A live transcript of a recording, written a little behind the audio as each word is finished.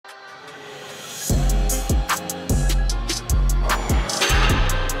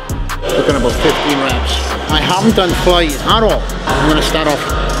Looking at about 15 reps. I haven't done flies at all. I'm going to start off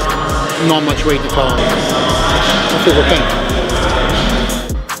not much weight at all. Let's see what we think.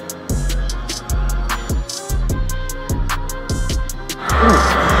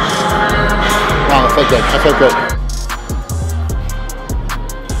 Wow, that felt good. That felt good.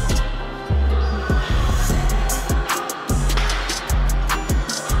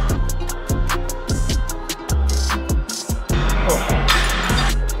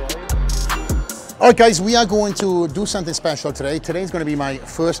 Alright guys, we are going to do something special today. Today's going to be my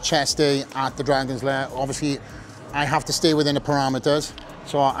first chest day at the Dragons Lair. Obviously, I have to stay within the parameters,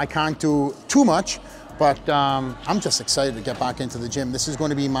 so I can't do too much, but I'm just excited to get back into the gym. This is going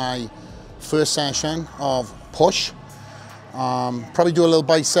to be my first session of push. Probably do a little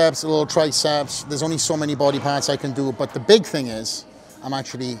biceps, a little triceps. There's only so many body parts I can do, but the big thing is I'm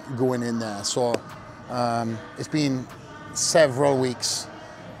actually going in there. So it's been several weeks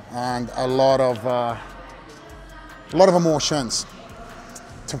and a lot of emotions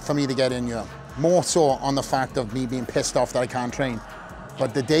for me to get in here. More so on the fact of me being pissed off that I can't train.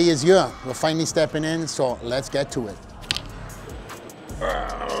 But the day is here. We're finally stepping in, so let's get to it.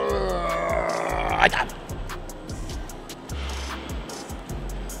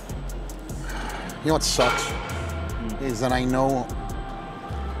 You know what sucks? Is that I know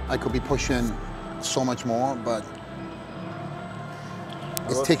I could be pushing so much more, but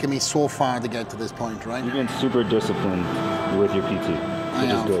it's taken me so far to get to this point, right? You've been super disciplined with your PT, which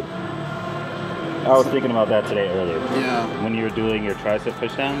is good. I was thinking about that today earlier. Yeah. When you were doing your tricep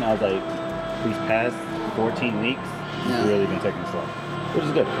pushdown, I was like, these past 14 weeks, you've really been taking it slow, which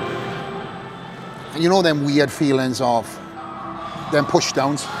is good. You know them weird feelings of them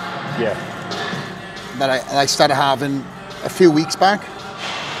pushdowns? Yeah. That I started having a few weeks back.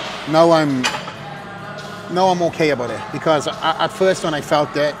 Now I'm okay about it, because at first when I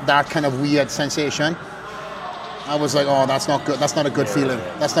felt that kind of weird sensation, I was like, oh, that's not good. That's not a good feeling.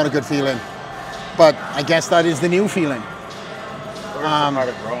 That's not a good feeling. But I guess that is the new feeling. Part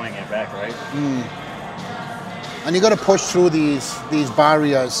of growing it back, right? And you got to push through these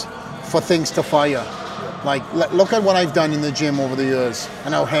barriers for things to fire. Like, look at what I've done in the gym over the years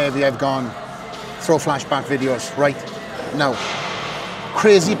and how heavy I've gone. Throw flashback videos right now.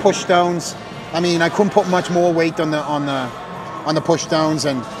 Crazy push downs. I mean, I couldn't put much more weight on the push downs,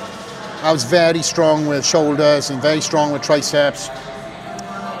 and I was very strong with shoulders and very strong with triceps. You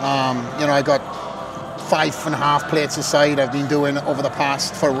know, I got 5.5 plates a side I've been doing over the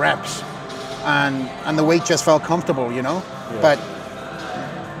past for reps, and the weight just felt comfortable, you know. Yeah. But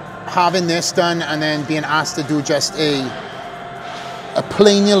having this done and then being asked to do just a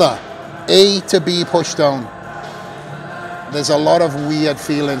planular A to B push down, there's a lot of weird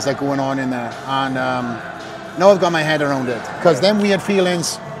feelings that are going on in there, and now I've got my head around it, because them weird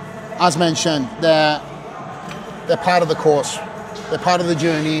feelings, as mentioned, they're part of the course, they're part of the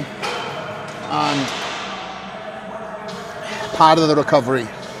journey, and part of the recovery.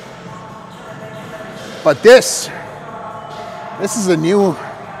 But this is a new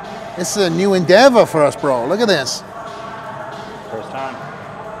endeavor for us, bro. Look at this. First time.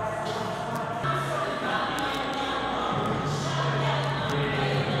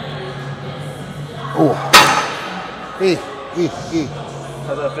 Oh,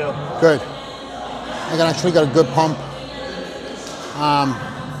 How's that feel? Good. I actually got a good pump.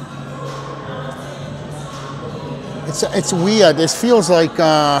 It's weird. This feels like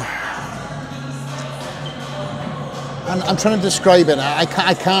I'm trying to describe it.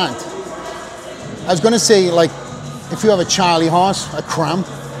 I can't. I was going to say, like, if you have a Charlie horse, a cramp,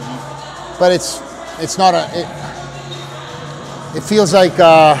 but it's not a. It feels like.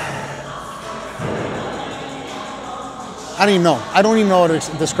 I don't even know. I don't even know how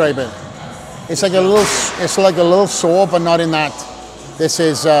to describe it. It's like a little sore, but not in that. This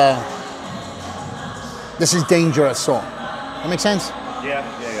is dangerous sore. That makes sense? Yeah.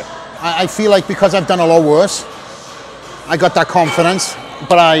 I feel like because I've done a lot worse, I got that confidence,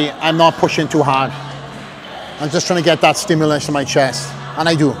 but I'm not pushing too hard. I'm just trying to get that stimulus in my chest, and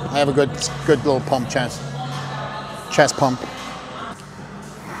I do. I have a good little pump chest pump.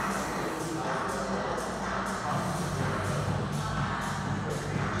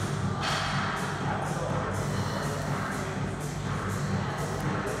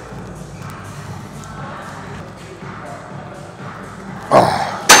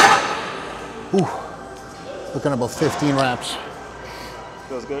 Ooh, looking at about 15 reps.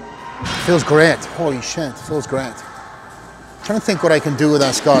 Feels good? Feels great. Holy shit, feels great. I'm trying to think what I can do with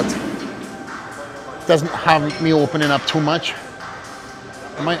that, Scott. Doesn't have me opening up too much.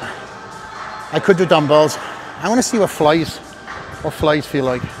 I could do dumbbells. I want to see what flies feel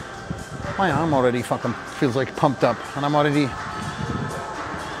like. My arm already fucking feels like pumped up, and I'm already...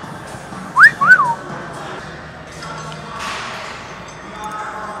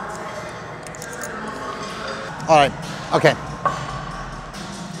 All right, okay.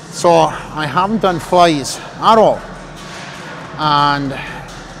 So I haven't done flies at all. And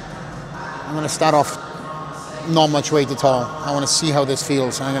I'm gonna start off not much weight at all. I wanna see how this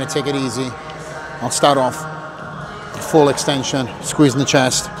feels. I'm gonna take it easy. I'll start off full extension, squeezing the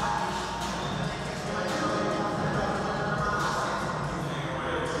chest.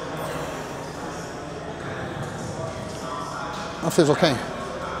 That feels okay.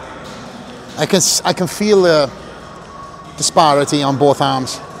 I can feel the disparity on both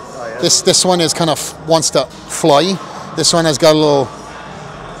arms. Oh, yeah. This one is kind of wants to fly. This one has got a little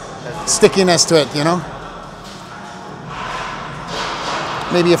stickiness to it, you know?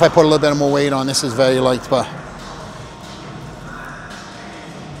 Maybe if I put a little bit more weight on, this is very light, but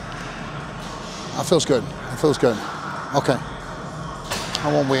that feels good. It feels good. Okay.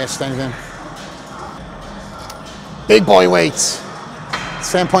 I won't waste anything. Big boy weights.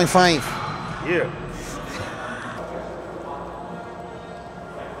 7.5. Yeah.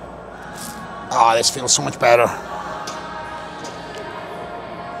 Ah, this feels so much better.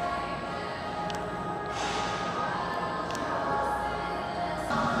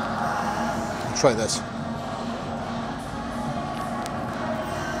 Try this.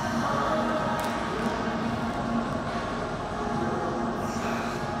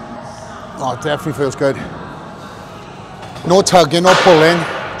 Oh, it definitely feels good. No tugging, no pulling,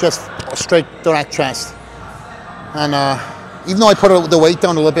 just a straight direct chest. And even though I put the weight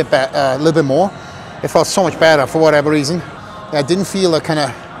down a little bit more, it felt so much better for whatever reason. Yeah, I didn't feel a kind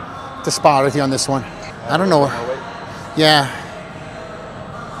of disparity on this one. I don't know. Yeah.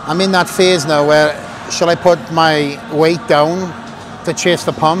 I'm in that phase now where should I put my weight down to chase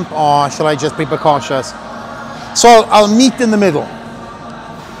the pump, or should I just be precautious? So I'll meet in the middle.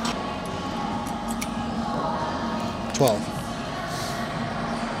 12.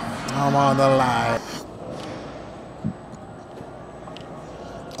 I'm on the line.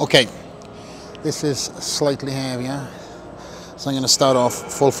 Okay, this is slightly heavier. So I'm going to start off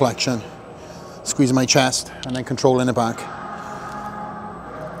full flexion, squeeze my chest, and then controlling the back.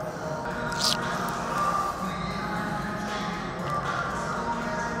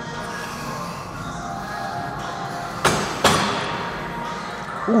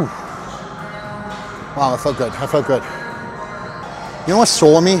 Ooh. Wow, I felt good. I felt good. You know what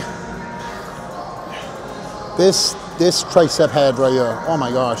sore me? This tricep head right here. Oh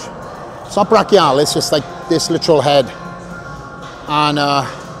my gosh. It's not brachial, it's just like this literal head. And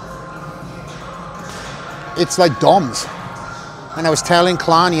it's like DOMS. And I was telling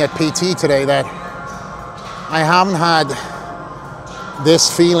Clanny at PT today that I haven't had this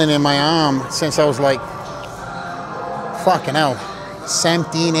feeling in my arm since I was like, fucking hell,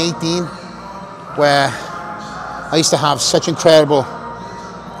 17, 18, where I used to have such incredible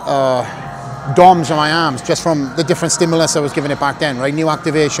DOMs on my arms just from the different stimulus I was giving it back then, right? New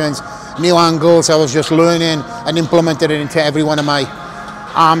activations, new angles, I was just learning and implemented it into every one of my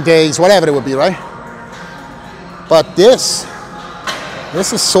arm days, whatever it would be, right? But this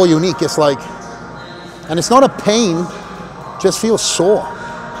is so unique. It's like, and it's not a pain, just feels sore.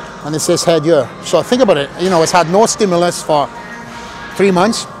 And it's this head here. So think about it, you know, it's had no stimulus for 3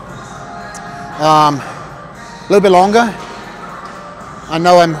 months, a little bit longer. And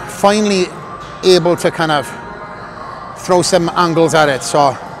now I'm finally able to kind of throw some angles at it.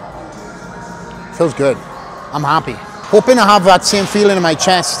 So feels good. I'm happy. Hoping to have that same feeling in my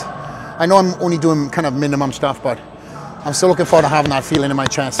chest. I know I'm only doing kind of minimum stuff, but I'm still looking forward to having that feeling in my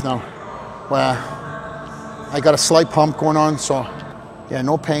chest now, where I got a slight pump going on. So yeah,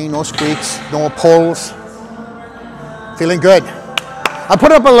 no pain, no squeaks, no pulls. Feeling good. I'll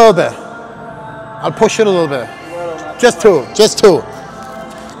put it up a little bit. I'll push it a little bit. Just two.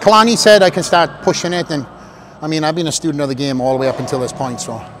 Kalani said I can start pushing it, and I mean, I've been a student of the game all the way up until this point,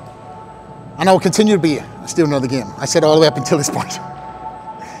 so. And I will continue to be a student of the game. I said all the way up until this point.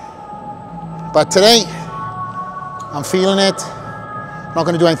 But today, I'm feeling it. Not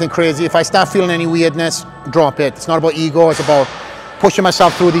gonna do anything crazy. If I start feeling any weirdness, drop it. It's not about ego, it's about pushing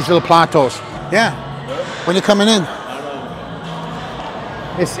myself through these little plateaus. Yeah, when you're coming in.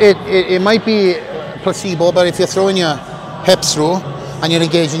 It might be placebo, but if you're throwing your hips through and you're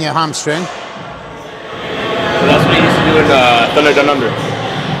engaging your hamstring. So that's what you used to do in Thunder Down Under.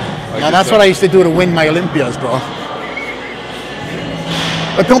 Yeah, that's what I used to do to win my Olympias, bro.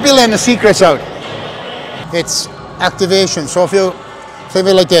 But don't be letting the secrets out. It's activation. So if you think of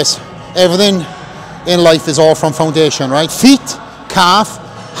it like this, everything in life is all from foundation, right? Feet, calf,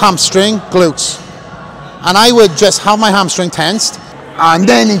 hamstring, glutes. And I would just have my hamstring tensed and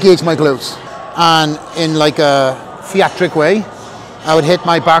then engage my glutes. And in like a theatric way, I would hit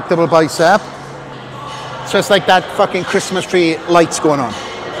my back double bicep. So it's like that fucking Christmas tree lights going on.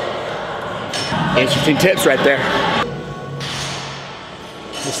 Interesting tips right there.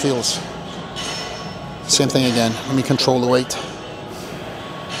 This feels, same thing again. Let me control the weight.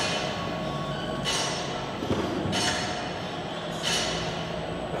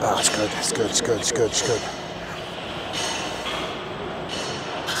 Oh, it's good, it's good, it's good, it's good, it's good.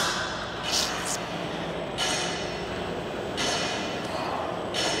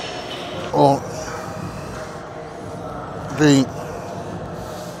 Oh, 3,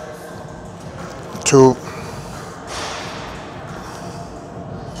 2.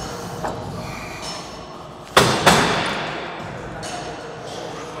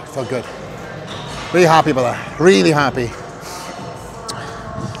 Felt good. Really happy about that. Really happy.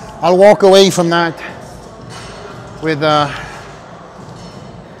 I'll walk away from that with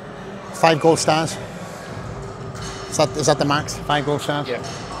 5 gold stars. Is that the max? 5 gold stars? Yeah.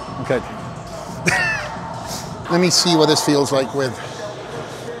 Okay. Let me see what this feels like with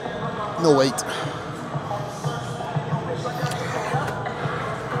no weight.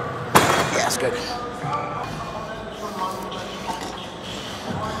 Yeah, it's good.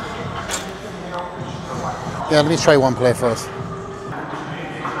 Yeah, let me try one play first.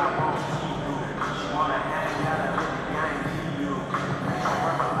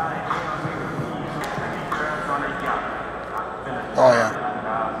 Oh yeah.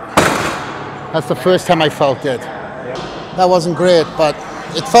 That's the first time I felt it. That wasn't great, but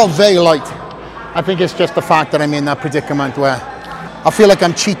it felt very light. I think it's just the fact that I'm in that predicament where I feel like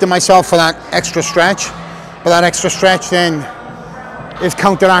I'm cheating myself for that extra stretch, but that extra stretch then is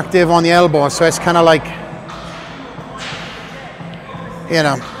counteractive on the elbow, so it's kind of like, you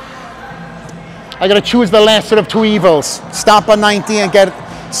know, I gotta choose the lesser of two evils. Stop at 90 and get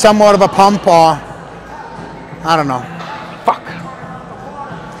somewhat of a pump, or I don't know. Fuck.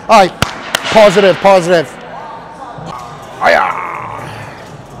 All right, positive, positive. Oh yeah.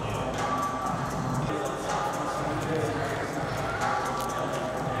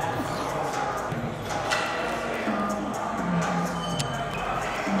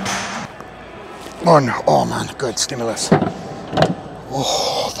 Oh no, oh man, good stimulus.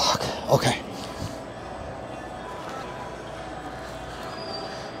 Oh fuck, okay.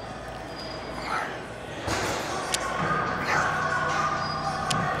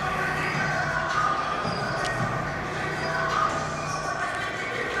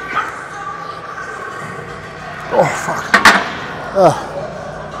 Oh fuck.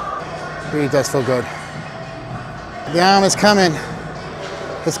 Really does feel good. The arm is coming.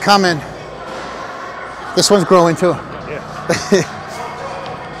 It's coming. This one's growing too. Yeah.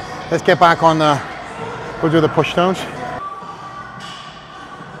 Let's get back on the, we'll do the push downs.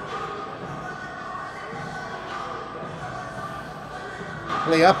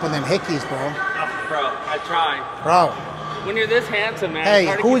 Lay up on them hickeys, bro. Oh, bro, I try. Bro. When you're this handsome, man, Hey,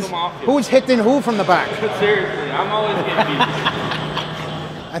 it's hard to keep them off you. who's hitting who from the back? Seriously, I'm always getting beat.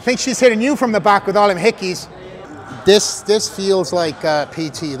 I think she's hitting you from the back with all them hickeys. This feels like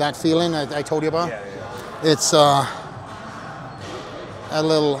PT, that feeling I told you about. Yeah. It's a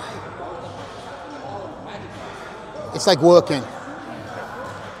little, it's like working.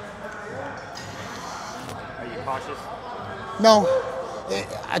 Are you cautious? No,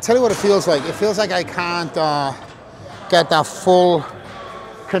 I tell you what it feels like. It feels like I can't get that full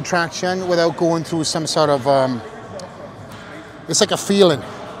contraction without going through some sort of, it's like a feeling.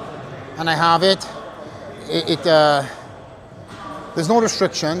 And I have it. There's no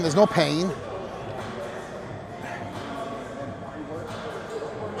restriction, there's no pain.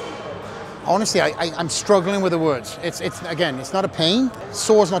 Honestly, I'm struggling with the words. It's again, it's not a pain.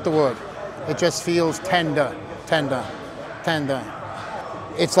 Sore is not the word. It just feels tender, tender, tender.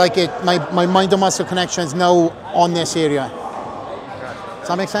 It's like my mind and muscle connection is now on this area. Does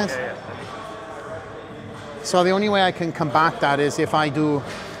that make sense? Yeah. So the only way I can combat that is if I do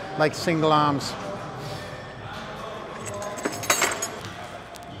like single arms.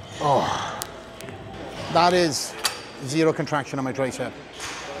 Oh, that is zero contraction on my tricep.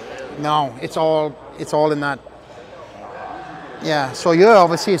 No, it's all in that. Yeah, so yeah,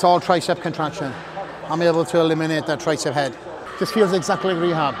 obviously it's all tricep contraction. I'm able to eliminate that tricep head. Just feels exactly like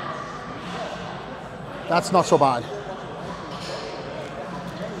rehab. That's not so bad.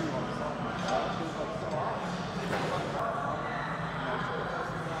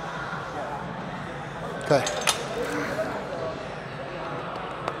 Okay.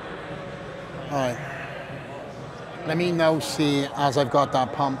 All right. Let me now see, as I've got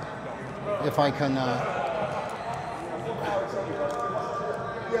that pump, if I can...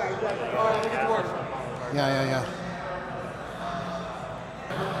 Yeah.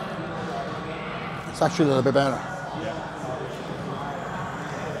 It's actually a little bit better.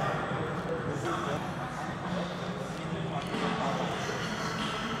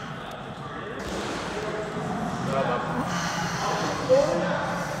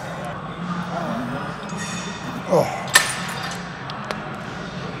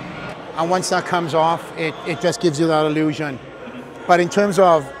 And once that comes off, it just gives you that illusion. But in terms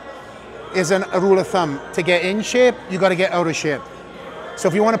of, is a rule of thumb, to get in shape, you got to get out of shape. So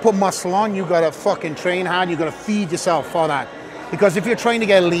if you want to put muscle on, you got to fucking train hard, you got to feed yourself for that. Because if you're trying to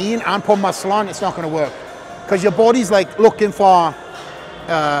get lean and put muscle on, it's not going to work. Because your body's like looking for,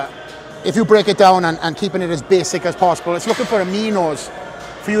 if you break it down and keeping it as basic as possible, it's looking for aminos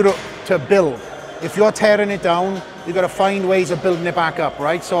for you to build. If you're tearing it down, you got to find ways of building it back up,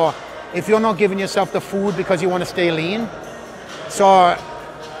 right? So if you're not giving yourself the food because you want to stay lean, so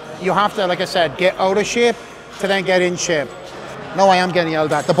you have to, like I said, get out of shape to then get in shape. No, I am getting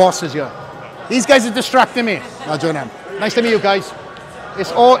yelled at. The boss is here. These guys are distracting me. I'll join them. Nice to meet you guys.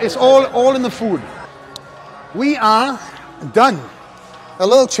 It's all in the food. We are done. A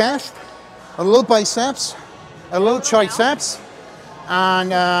little chest, a little biceps, a little triceps,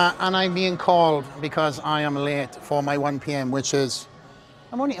 and I'm being called because I am late for my 1 p.m., which is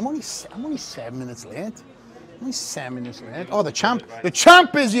I'm only 7 minutes late. Only 7 minutes late. Oh, the champ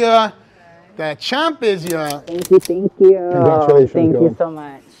is here. The champ is here. Thank you. Congratulations. Thank you so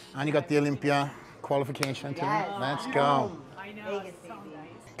much. And you got the Olympia qualification too. Yes. Let's go.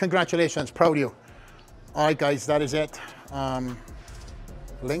 Congratulations, proud of you. All right, guys, that is it.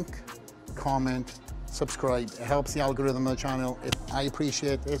 Link, comment, subscribe. It helps the algorithm of the channel. I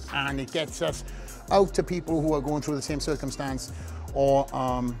appreciate it, and it gets us out to people who are going through the same circumstance, or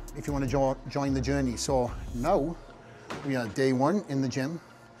if you want to join the journey. So now we are day 1 in the gym.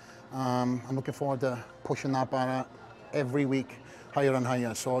 I'm looking forward to pushing that bar every week higher and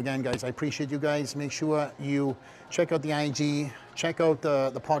higher. So again, guys, I appreciate you guys. Make sure you check out the IG, check out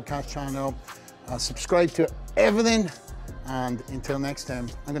the podcast channel, subscribe to everything. And until next time,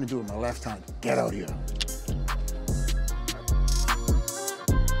 I'm going to do it with my left hand. Get out of here.